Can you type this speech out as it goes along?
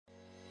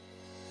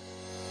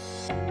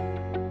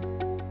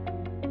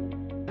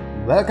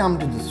Welcome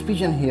to the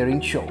Speech and Hearing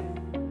Show.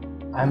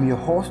 I'm your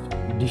host,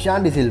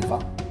 Dishan De Silva.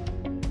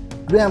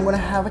 Today I'm going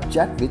to have a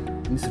chat with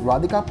Ms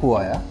Radhika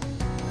Poovayya,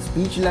 a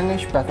speech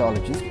language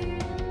pathologist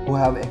who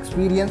have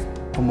experience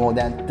for more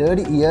than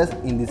 30 years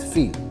in this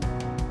field.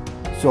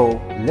 So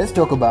let's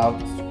talk about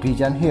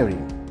speech and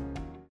hearing.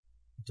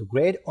 It's a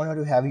great honor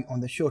to have you on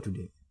the show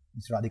today,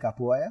 Ms Radhika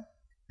Poovayya,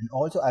 and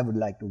also I would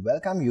like to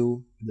welcome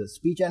you to the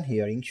Speech and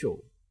Hearing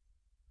Show.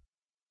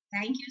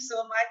 Thank you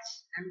so much.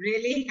 I'm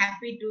really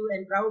happy to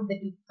and proud that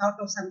you thought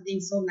of something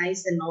so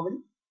nice and novel,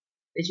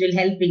 which will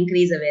help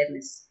increase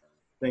awareness.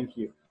 Thank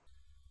you.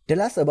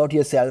 Tell us about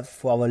yourself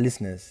for our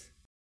listeners.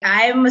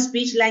 I am a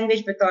speech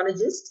language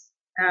pathologist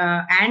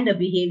and a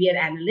behavior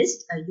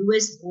analyst, a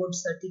US board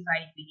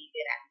certified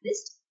behavior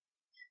analyst.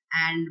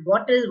 And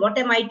what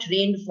am I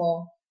trained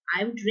for?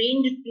 I'm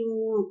trained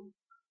to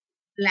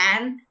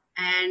plan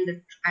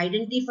and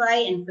identify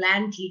and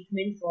plan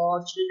treatment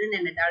for children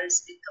and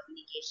adults with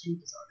communication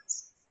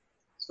disorders.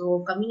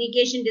 So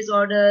communication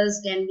disorders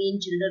can be in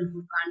children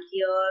who can't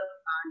hear,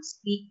 can't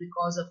speak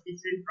because of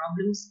different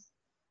problems.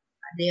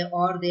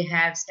 They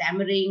have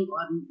stammering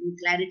or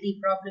clarity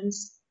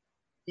problems.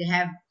 They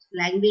have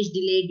language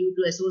delay due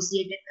to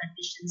associated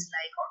conditions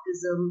like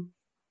autism,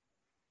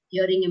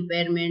 hearing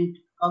impairment,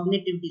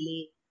 cognitive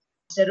delay,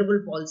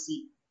 cerebral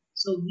palsy.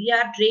 So we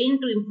are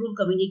trained to improve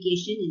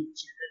communication in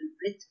children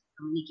with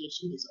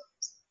communication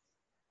disorders.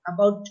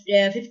 About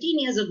 15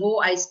 years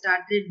ago, I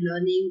started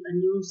learning a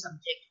new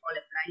subject called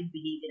applied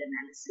behavior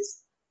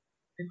analysis,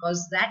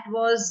 because that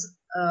was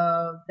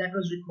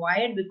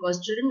required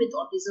because children with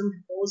autism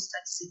pose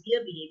such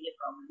severe behavior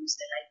problems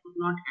that I could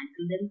not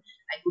handle them.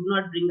 I could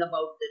not bring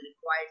about the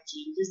required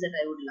changes that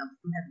I would love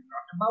to have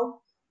brought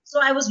about. So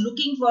I was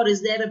looking for,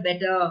 is there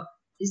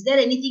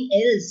anything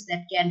else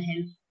that can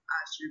help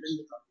our children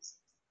with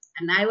autism?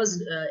 And I was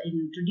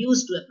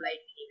introduced to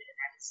applied behavior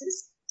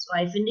analysis. So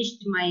I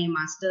finished my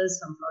master's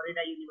from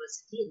Florida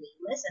University in the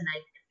US, and I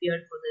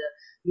appeared for the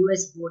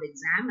US board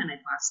exam and I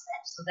passed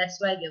that. So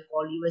that's why we are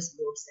called US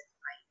board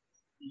certified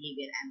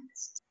behavior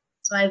analyst.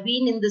 So I've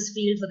been in this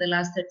field for the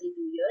last 32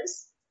 years.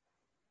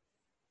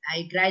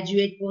 I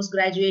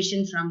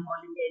post-graduation from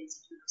All India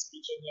Institute of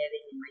Speech and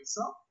Hearing in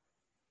Mysore.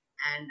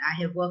 And I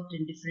have worked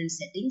in different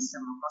settings,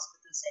 from a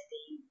hospital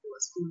setting to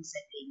a school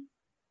setting.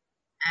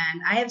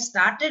 And I have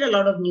started a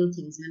lot of new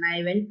things. When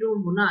I went to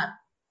Munnar,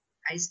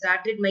 I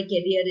started my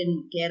career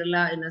in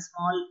Kerala in a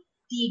small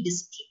tea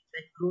district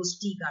that grows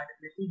tea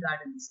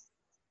gardens.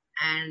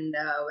 And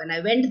when I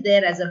went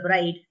there as a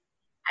bride,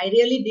 I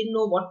really didn't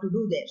know what to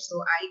do there. So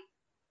I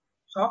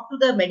talked to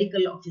the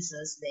medical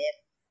officers there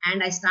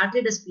and I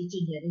started a speech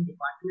and hearing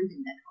department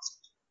in that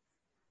hospital.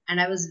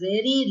 And I was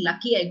very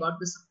lucky I got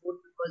the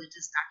support because it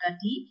is Tata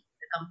Tea,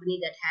 the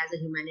company that has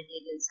a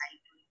humanitarian side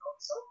to it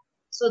also.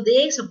 So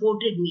they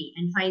supported me,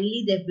 and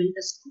finally they built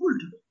a school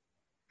today.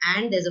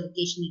 And there's a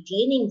vocational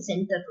training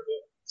center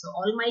today. So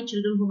all my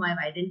children whom I've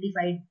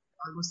identified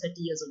almost 30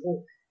 years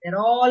ago, they're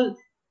all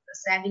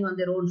standing on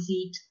their own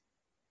feet,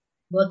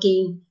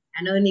 working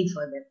and earning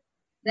for them.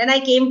 Then I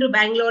came to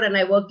Bangalore and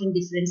I worked in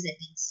different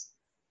settings.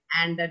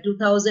 And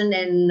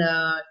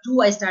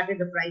 2002, I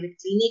started a private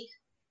clinic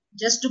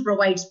just to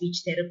provide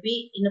speech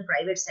therapy in a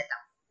private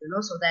setup.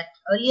 So that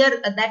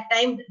earlier at that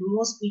time,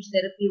 most speech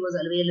therapy was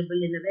available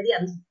in a very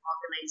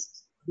unorganized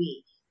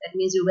way. That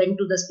means you went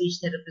to the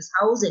speech therapist's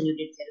house and you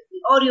did therapy,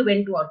 or you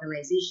went to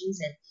organizations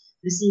and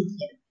received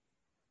therapy.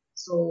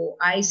 So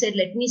I said,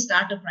 let me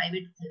start a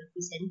private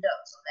therapy center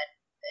so that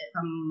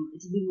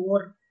it will be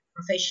more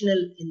professional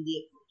in the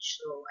approach.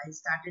 So I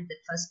started the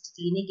first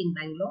clinic in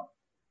Bangalore.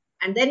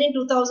 And then in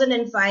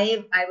 2005,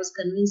 I was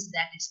convinced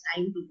that it's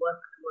time to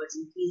work towards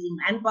increasing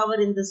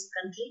manpower in this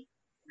country,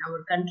 in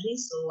our country.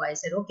 So I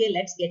said, okay,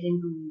 let's get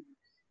into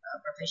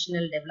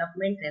professional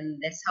development.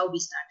 And that's how we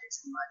started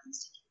Samvad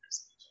Institute.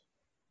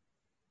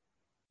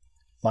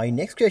 My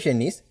next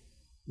question is,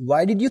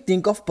 why did you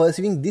think of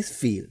pursuing this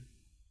field?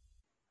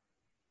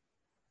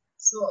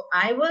 So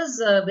I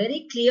was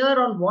very clear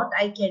on what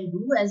I can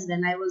do, as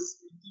when I was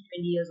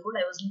 20 years old,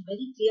 I was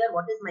very clear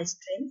what is my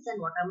strengths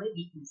and what are my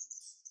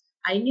weaknesses.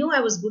 I knew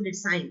I was good at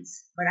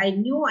science, but I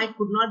knew I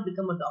could not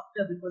become a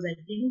doctor because I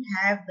didn't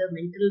have the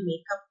mental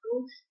makeup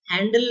to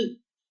handle,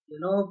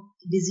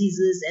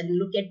 diseases and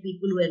look at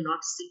people who were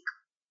not sick,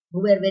 who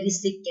were very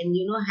sick, and,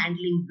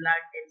 handling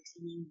blood and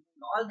cleaning.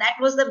 All that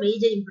was the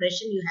major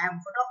impression you have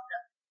of a doctor,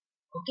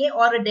 okay,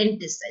 or a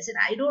dentist. I said,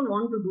 I don't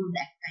want to do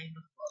that kind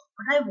of work,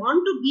 but I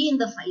want to be in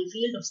the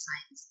field of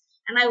science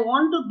and I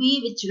want to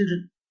be with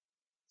children.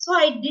 So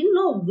I didn't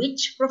know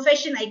which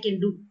profession I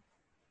can do.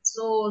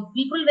 So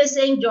people were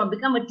saying, John,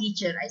 become a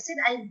teacher. I said,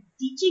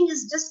 teaching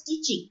is just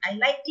teaching. I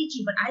like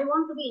teaching, but I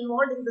want to be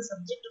involved in the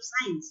subject of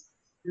science.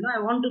 I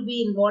want to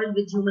be involved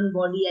with human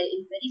body. I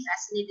am very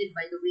fascinated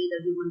by the way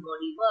the human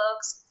body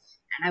works,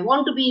 and I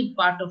want to be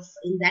part of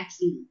in that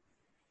field.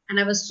 And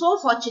I was so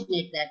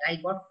fortunate that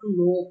I got to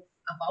know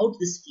about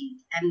this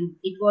field. And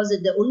it was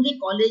the only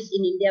college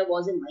in India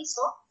was in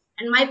Mysore,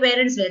 and my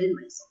parents were in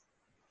Mysore.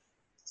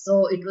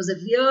 So it was a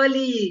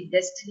really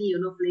destiny,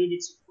 played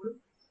its role.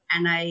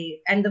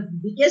 And the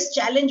biggest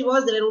challenge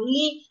was there were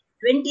only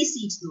 20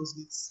 seats those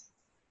days.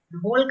 The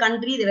whole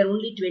country, there were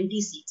only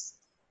 20 seats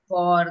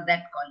for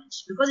that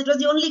college because it was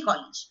the only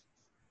college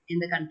in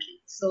the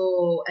country.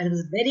 So I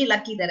was very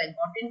lucky that I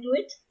got into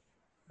it.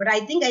 But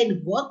I think I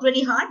worked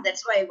very hard.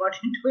 That's why I got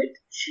into it.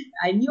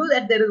 I knew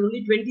that there are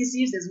only 20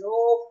 seats. There's no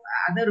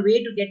other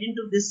way to get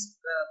into this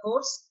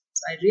course.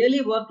 So I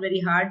really worked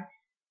very hard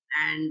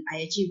and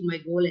I achieved my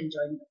goal and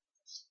joined the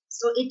course.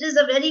 So it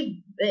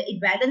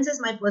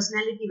balances my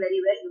personality very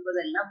well because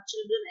I love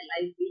children. I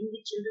like being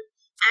with children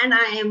and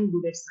I am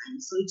good at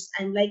science. So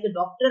I'm like a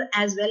doctor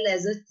as well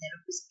as a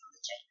therapist for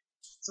the child.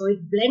 So it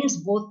blends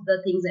both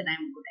the things that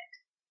I'm good at.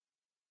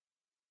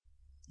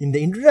 In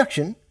the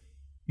introduction,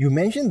 you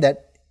mentioned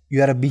that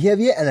you are a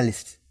behavior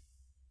analyst.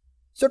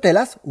 So tell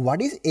us,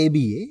 what is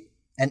ABA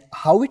and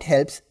how it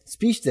helps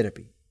speech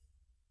therapy?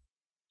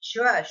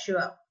 Sure.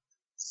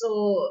 So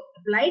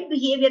applied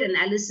behavior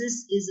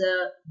analysis is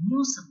a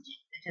new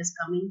subject that has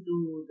come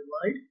into the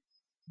world.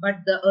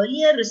 But the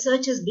earlier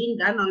research has been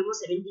done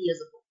almost 70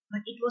 years ago.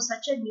 But it was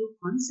such a new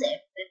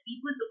concept that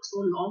people took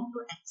so long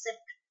to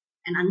accept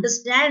and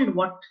understand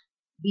what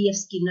B.F.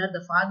 Skinner,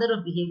 the father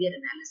of behavior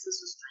analysis,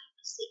 was trying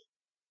to say.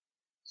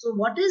 So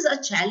what is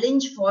a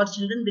challenge for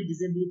children with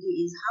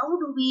disability is how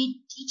do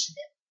we teach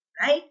them,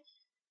 right?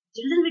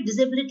 Children with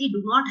disability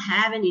do not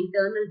have an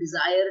internal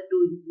desire to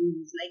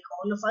improve like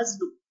all of us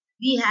do.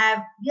 We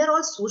are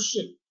all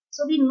social.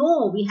 So we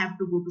know we have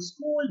to go to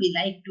school. We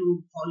like to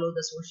follow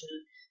the social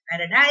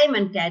paradigm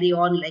and carry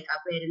on like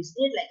our parents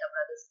did, like our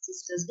brothers and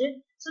sisters did.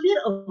 So we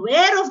are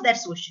aware of that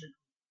social.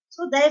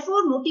 So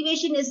therefore,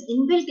 motivation is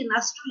inbuilt in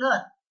us to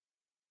learn.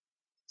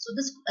 So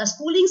this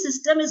schooling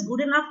system is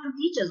good enough to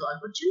teach us all.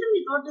 But children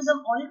with autism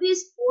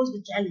always pose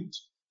the challenge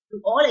to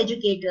all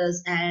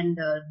educators and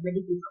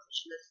medical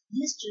professionals.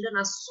 These children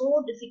are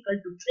so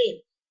difficult to train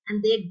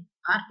and they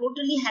are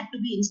totally had to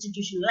be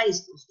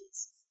institutionalized those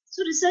days.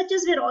 So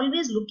researchers were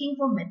always looking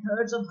for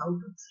methods of how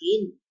to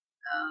train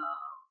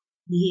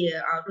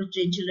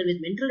children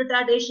with mental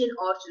retardation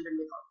or children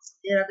with autism.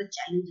 There are the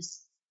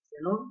challenges,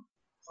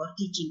 for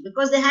teaching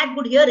because they had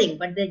good hearing,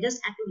 but they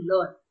just had to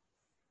learn.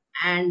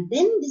 And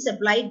then this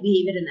applied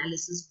behavior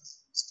analysis was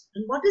used.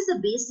 And what is the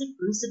basic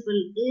principle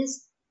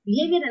is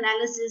behavior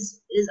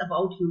analysis is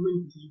about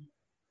human behavior.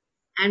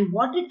 And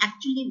what it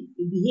actually,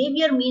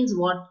 behavior means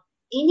what?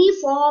 Any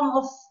form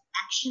of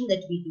action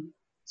that we do.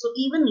 So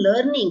even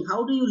learning,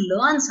 how do you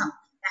learn something?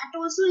 That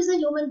also is a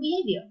human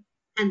behavior.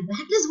 And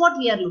that is what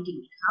we are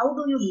looking at. How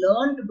do you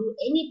learn to do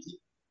anything?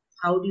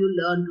 How do you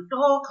learn to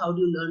talk? How do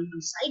you learn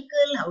to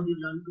cycle? How do you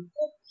learn to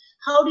cook?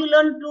 How do you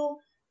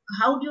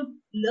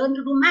learn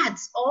to do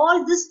maths?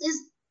 All this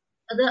is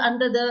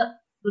under the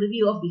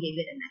review of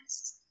behavior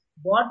analysis.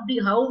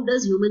 How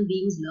does human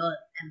beings learn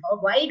and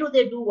why do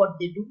they do what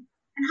they do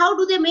and how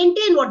do they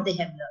maintain what they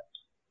have learned?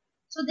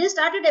 So they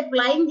started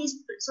applying these.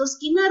 So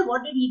Skinner,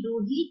 what did he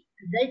do? He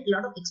did a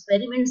lot of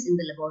experiments in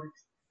the laboratory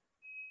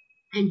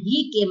and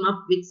he came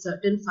up with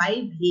certain 5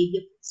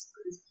 behavior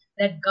principles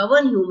that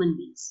govern human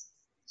beings.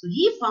 So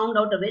he found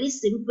out a very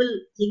simple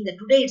thing that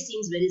today it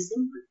seems very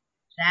simple,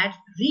 that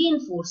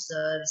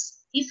reinforcers,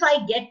 if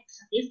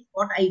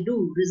what I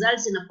do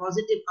results in a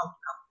positive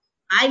outcome,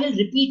 I will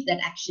repeat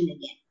that action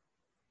again.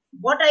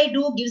 What I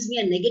do gives me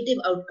a negative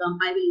outcome,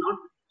 I will not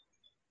repeat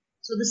it.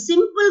 So the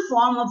simple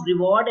form of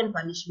reward and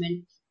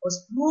punishment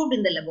was proved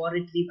in the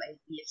laboratory by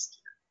B.F.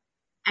 Skinner.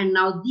 And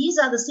now these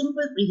are the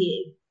simple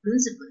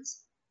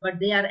principles, but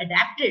they are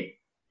adapted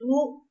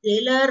to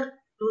tailor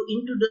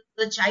into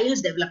the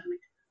child's development.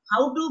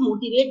 How to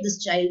motivate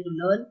this child to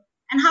learn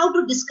and how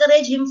to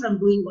discourage him from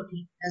doing what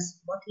he does,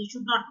 what he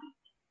should not do.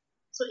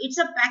 So it's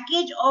a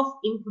package of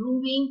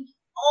improving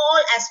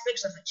all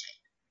aspects of a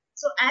child.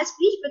 So as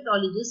speech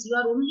pathologists, you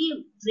are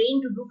only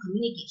trained to do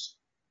communication.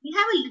 We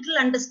have a little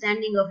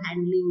understanding of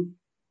handling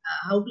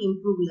how to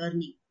improve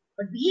learning.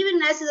 But behavior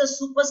analysis is a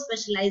super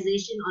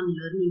specialization on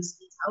learning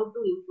skills, how to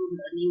improve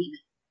learning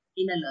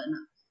in a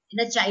learner,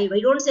 in a child.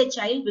 I don't say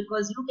child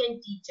because you can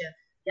teach a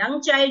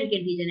young child, you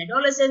can teach an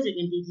adolescent, you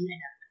can teach an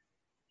adult.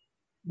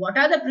 What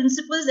are the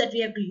principles that we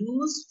have to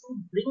use to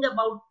bring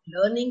about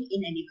learning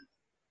in anyone?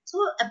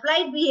 So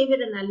applied behavior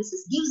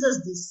analysis gives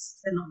us this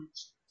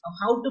knowledge of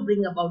how to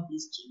bring about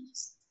these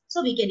changes.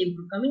 So we can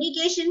improve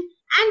communication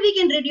and we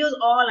can reduce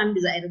all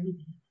undesirable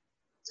behavior.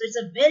 So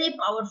it's a very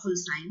powerful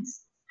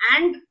science,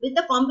 and with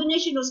the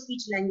combination of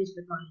speech language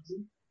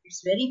pathology,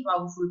 it's very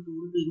powerful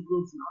tool to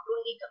improve not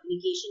only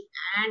communication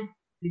and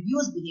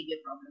reduce behavior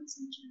problems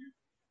in children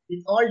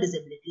with all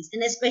disabilities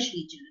and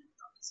especially children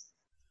with autism.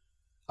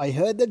 I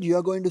heard that you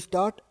are going to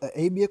start an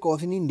ABA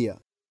course in India.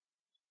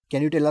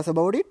 Can you tell us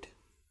about it?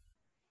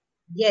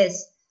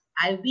 Yes,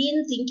 I've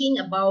been thinking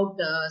about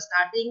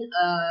starting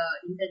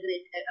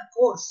a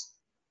course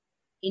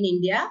in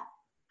India,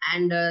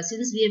 and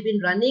since we have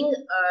been running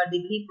a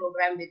degree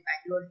program with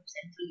Bangalore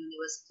Central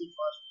University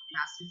for the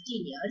last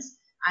 15 years,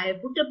 I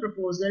have put a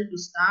proposal to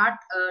start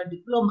a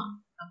diploma,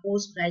 a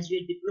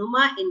postgraduate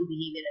diploma in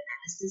behavior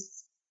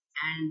analysis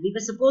And we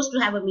were supposed to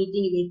have a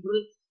meeting in April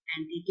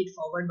and take it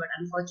forward, but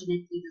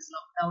unfortunately this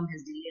lockdown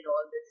has delayed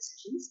all the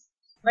decisions.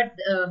 But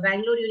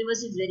Bangalore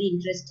University is very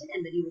interested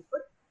and very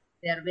open.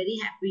 They are very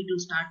happy to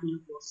start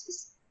new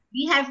courses.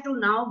 We have to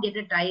now get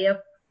a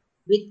tie-up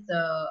with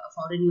a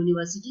foreign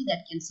university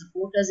that can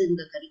support us in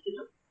the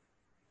curriculum,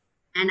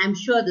 and I'm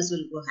sure this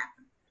will go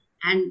happen.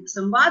 And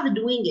Samvad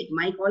doing it,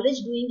 my college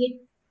doing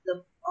it,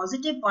 the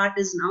positive part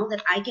is now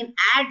that I can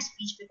add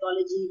speech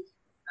pathology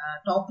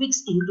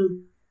topics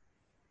into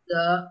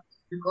the,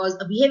 because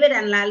a behavior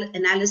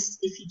analyst,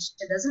 if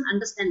she doesn't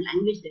understand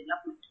language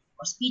development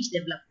or speech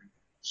development,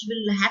 she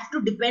will have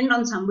to depend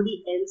on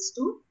somebody else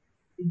to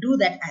do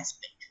that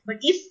aspect. But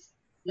if,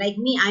 like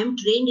me, I'm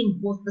trained in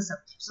both the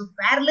subjects, so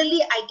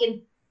parallelly I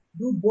can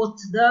do both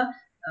the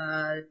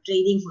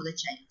training for the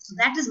child. So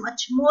that is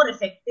much more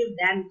effective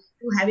than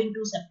to having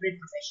two separate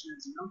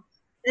professionals,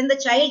 Then the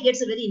child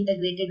gets a very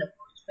integrated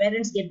approach.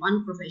 Parents get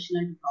one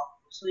professional to talk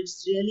to. So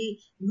it's really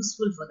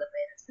useful for the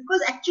parents,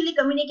 because actually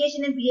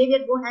communication and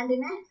behavior go hand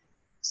in hand.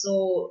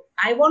 So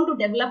I want to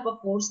develop a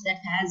course that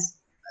has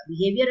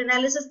behavior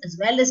analysis as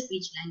well as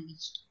speech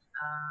language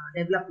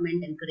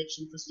development and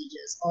correction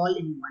procedures all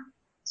in one.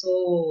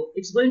 So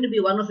it's going to be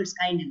one of its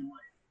kind in the world.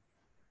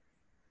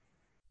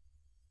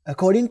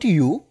 According to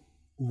you,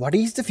 what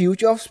is the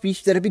future of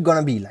speech therapy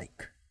gonna be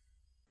like?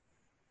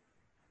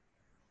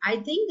 I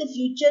think the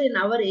future in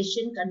our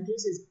Asian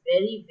countries is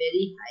very,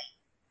 very high,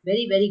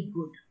 very, very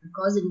good,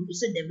 because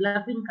it's a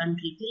developing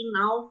country. Till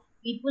now,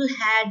 people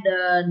had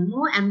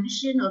no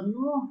ambition or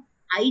no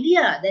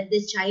idea that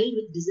the child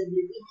with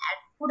disability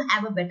could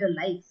have a better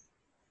life.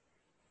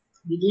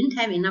 We didn't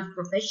have enough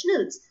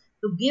professionals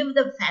to give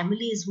the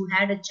families who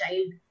had a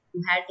child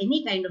who had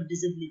any kind of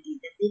disability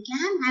that they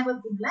can have a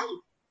good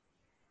life.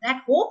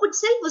 That hope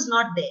itself was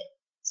not there.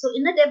 So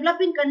in a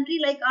developing country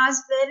like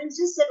ours, parents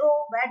just said,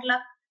 oh, bad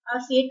luck,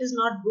 our fate is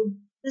not good.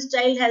 This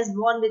child has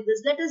born with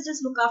this. Let us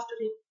just look after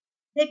him.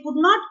 They could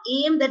not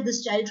aim that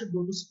this child should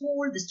go to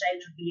school, this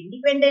child should be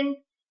independent,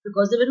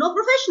 because there were no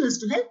professionals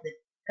to help them,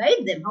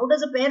 guide them. How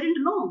does a parent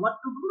know what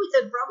to do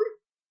with a problem?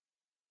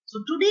 So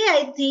today,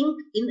 I think,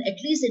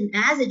 at least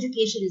as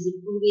education is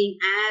improving,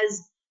 as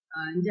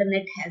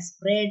internet has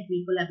spread,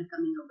 people are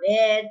becoming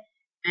aware,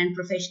 and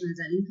professionals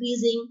are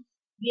increasing.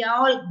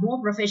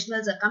 More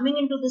professionals are coming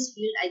into this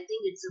field. I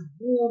think it's a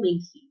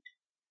booming field.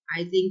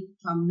 I think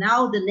from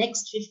now, the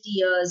next 50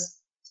 years,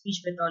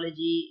 speech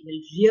pathology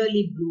will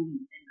really bloom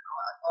in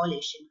all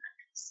Asian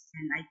countries.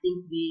 And I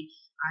think we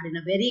are in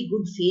a very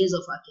good phase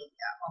of our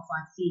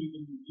field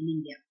in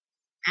India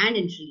and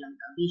in Sri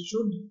Lanka. We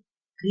should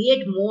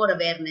create more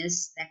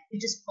awareness that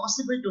it is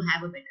possible to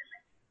have a better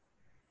life.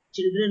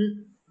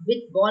 Children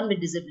born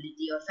with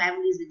disability or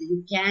families with it,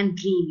 you can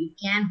dream, you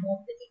can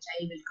hope that your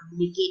child will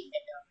communicate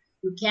better.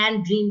 You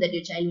can dream that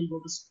your child will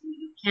go to school.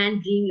 You can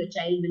dream your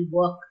child will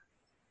work,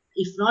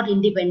 if not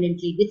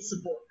independently, with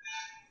support.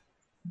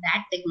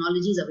 That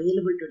technology is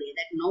available today.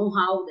 That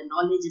know-how, the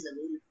knowledge is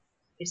available.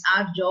 It's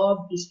our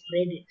job to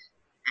spread it.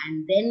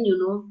 And then,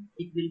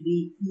 it will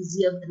be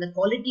easier, and the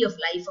quality of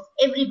life of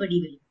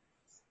everybody will.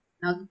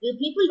 Now,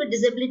 people with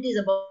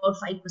disabilities, about 5%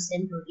 or 8%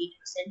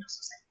 of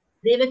society,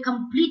 they were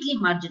completely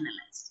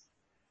marginalized.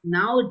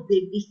 Now,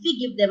 if we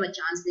give them a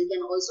chance, they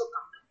can also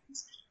come to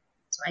this field.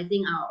 So I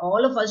think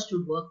all of us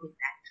should work with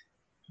that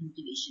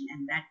motivation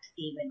and that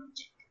aim and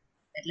objective.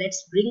 That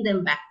let's bring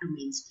them back to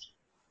mainstream.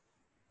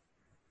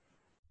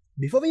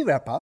 Before we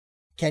wrap up,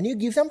 can you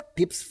give some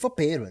tips for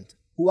parents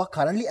who are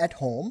currently at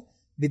home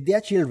with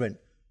their children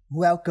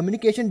who have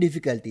communication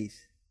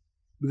difficulties?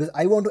 Because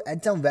I want to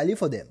add some value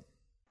for them.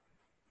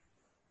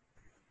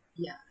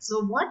 Yeah.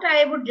 So what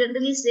I would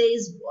generally say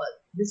is,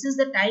 this is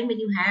the time when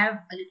you have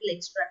a little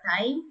extra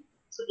time.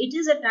 So it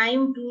is a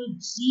time to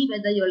see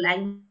whether your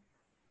language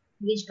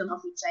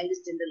of your child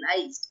is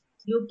generalized.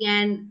 You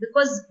can,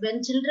 because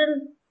when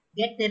children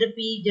get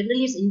therapy,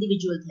 generally it's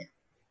individual therapy,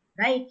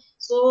 right?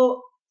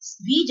 So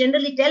we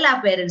generally tell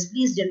our parents,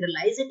 please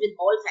generalize it with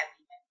all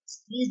family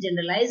members. Please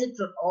generalize it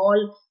for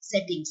all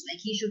settings. Like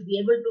he should be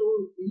able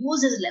to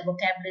use his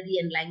vocabulary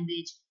and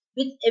language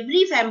with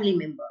every family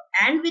member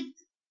and with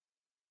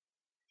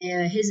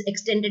his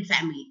extended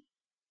family.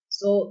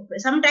 So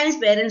sometimes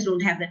parents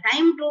don't have the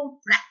time to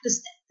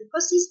practice that,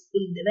 because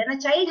when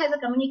a child has a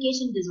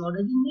communication disorder,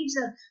 he needs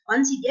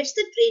once he gets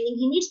the training,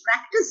 he needs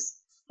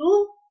practice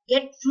to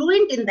get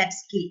fluent in that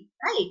skill,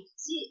 right?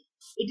 See,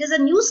 it is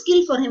a new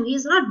skill for him. He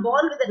is not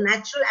born with a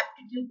natural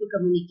aptitude to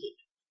communicate.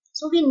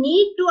 So we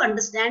need to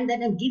understand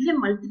that and give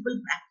him multiple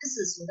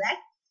practices so that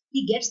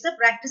he gets the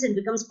practice and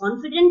becomes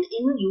confident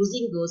in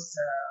using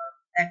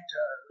that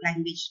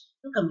language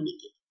to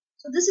communicate.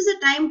 So this is a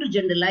time to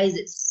generalize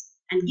it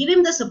and give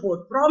him the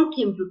support, prompt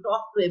him to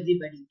talk to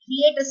everybody,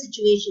 create a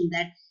situation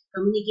that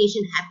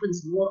communication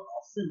happens more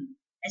often,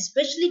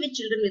 especially with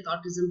children with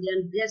autism.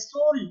 They are so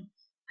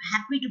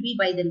happy to be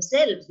by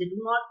themselves. They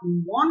do not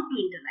want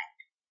to interact.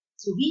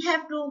 So we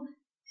have to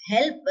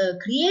help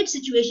create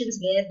situations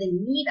where they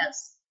need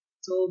us.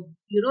 So,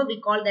 we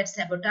call that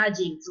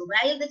sabotaging. So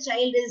while the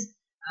child is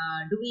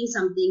doing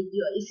something.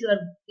 If you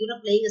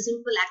are playing a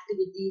simple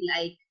activity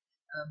like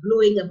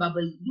blowing a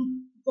bubble, you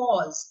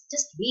pause,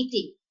 just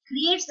waiting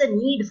creates the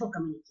need for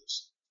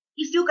communication.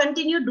 If you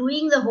continue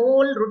doing the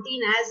whole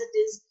routine as it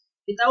is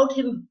without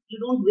him, you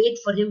don't wait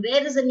for him,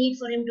 where is the need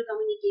for him to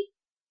communicate?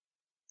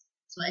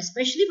 So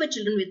especially for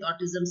children with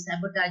autism,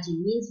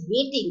 sabotaging means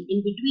waiting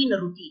in between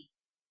a routine,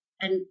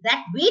 and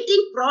that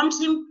waiting prompts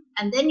him,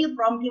 and then you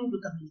prompt him to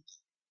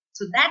communicate.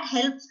 So that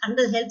helps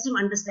him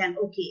understand,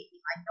 okay,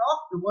 if I talk,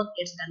 the work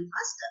gets done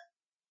faster,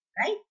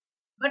 right?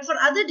 But for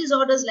other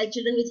disorders like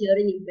children with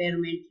hearing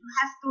impairment, you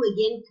have to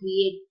again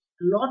create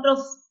a lot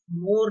of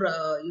more,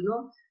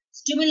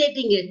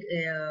 stimulating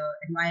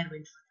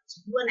environment for them. So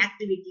do an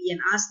activity and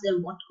ask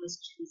them what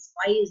questions,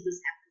 why is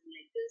this happening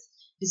like this?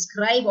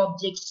 Describe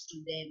objects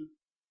to them,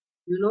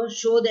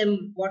 show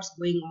them what's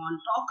going on,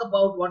 talk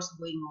about what's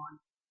going on.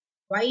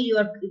 While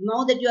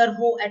now that you are at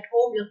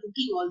home, you're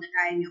cooking all the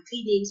time, you're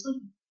cleaning. So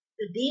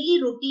the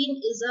daily routine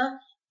is a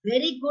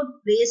very good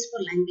place for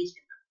language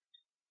development.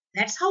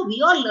 That's how we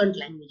all learned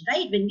language,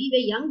 right? When we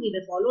were young, we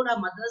were followed our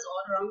mothers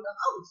all around the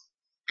house.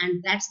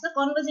 And that's the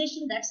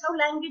conversation. That's how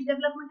language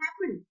development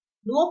happened.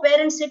 No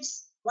parent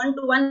sits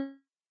one-to-one.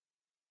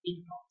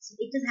 So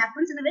it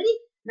happens in a very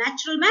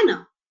natural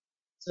manner.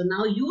 So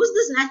now use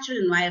this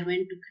natural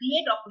environment to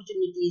create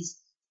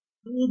opportunities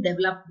to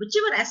develop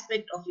whichever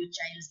aspect of your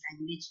child's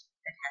language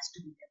that has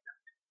to be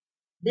developed.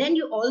 Then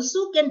you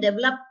also can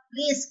develop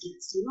play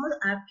skills.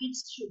 Our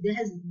kids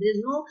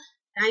there's no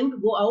time to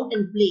go out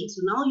and play.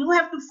 So now you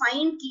have to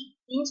find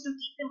things to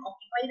keep them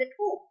occupied at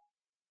home.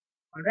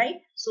 All right.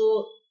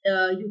 So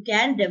you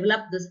can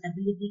develop this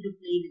ability to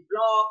play with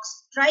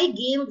blocks. Try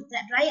games,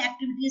 try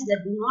activities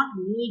that do not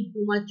need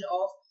too much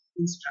of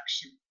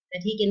instruction,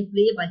 that he can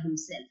play by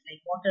himself, like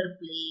water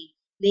play,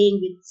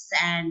 playing with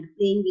sand,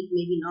 playing with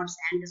maybe not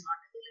sand is not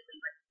available,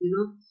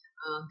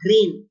 but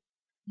grain,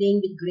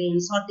 playing with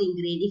grain, sorting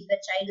grain. If the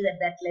child is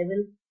at that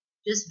level,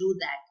 just do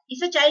that.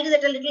 If a child is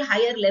at a little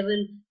higher level,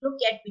 look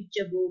at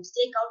picture books,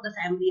 take out the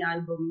family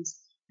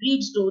albums,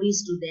 read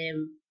stories to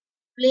them,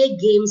 play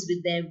games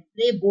with them,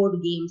 play board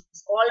games.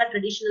 All are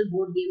traditional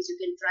board games. You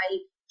can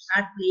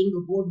start playing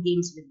the board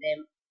games with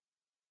them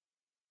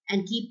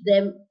and keep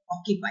them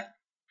occupied.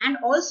 And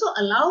also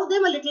allow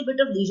them a little bit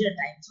of leisure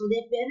time. So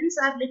their parents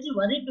are a little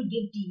worried to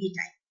give TV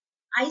time.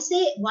 I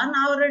say 1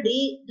 hour a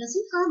day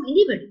doesn't harm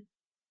anybody.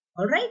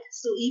 All right.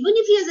 So even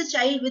if he has a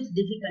child with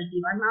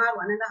difficulty, 1 hour,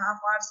 1.5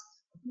 hours,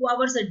 2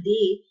 hours a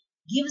day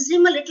gives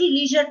him a little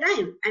leisure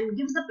time and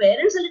gives the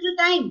parents a little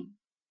time.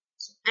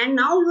 And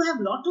now you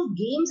have a lot of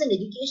games and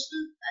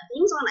educational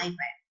things on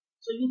iPad.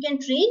 So you can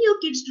train your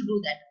kids to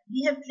do that.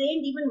 We have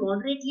trained even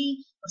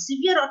moderately or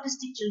severe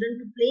autistic children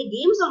to play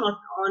games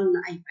on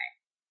iPad,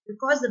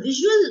 because the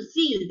visual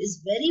field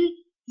is very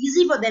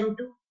easy for them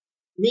to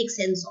make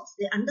sense of.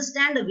 They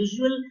understand the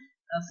visual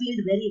field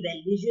very well,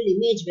 visual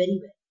image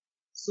very well.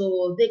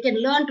 So they can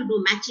learn to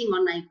do matching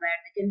on iPad,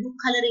 they can do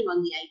coloring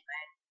on the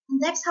iPad, and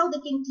that's how they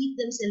can keep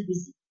themselves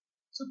busy.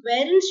 So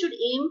parents should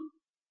aim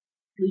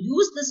to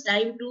use this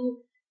time to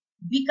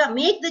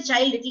make the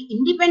child little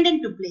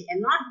independent to play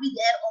and not be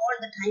there all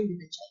the time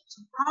with the child.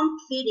 So prompt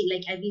fading,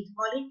 like I will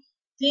call it,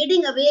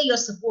 fading away your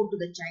support to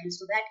the child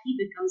so that he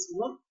becomes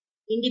more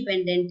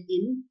independent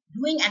in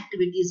doing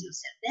activities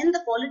yourself. Then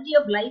the quality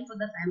of life for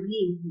the family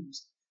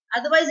improves.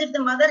 Otherwise, if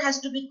the mother has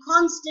to be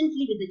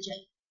constantly with the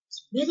child,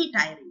 it's very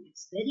tiring.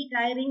 It's very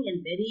tiring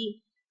and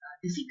very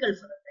difficult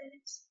for the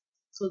parents.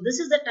 So this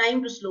is the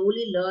time to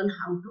slowly learn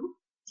how to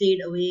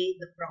fade away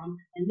the prompt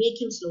and make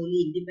him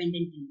slowly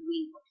independent in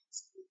doing what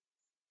he's doing.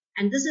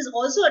 And this is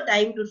also a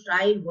time to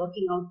try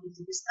working out. If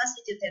you discuss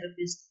with your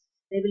therapist,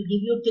 they will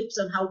give you tips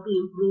on how to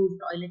improve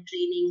toilet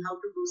training, how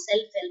to do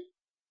self-help.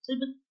 So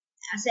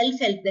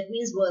self-help, that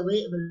means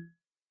learning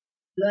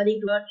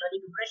to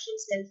brush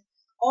himself.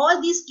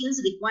 All these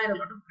skills require a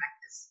lot of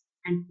practice.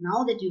 And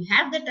now that you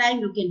have the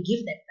time, you can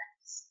give that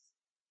practice.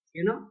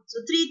 So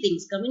 3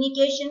 things: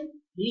 communication,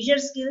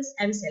 leisure skills,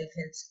 and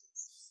self-help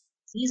skills.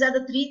 These are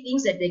the 3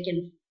 things that they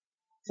can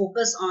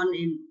focus on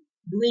in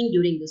doing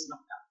during this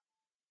lockdown.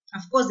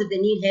 Of course, if they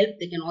need help,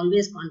 they can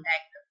always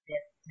contact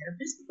their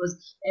therapist,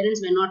 because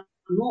parents may not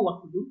know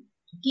what to do.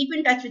 So keep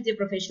in touch with your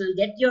professional,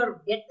 get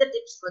the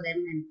tips for them,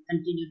 and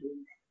continue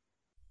doing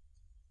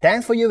that.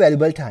 Thanks for your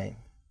valuable time,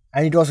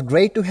 and it was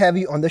great to have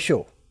you on the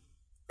show.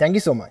 Thank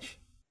you so much.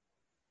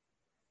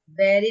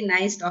 Very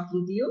nice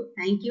talking to you.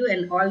 Thank you,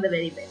 and all the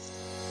very best.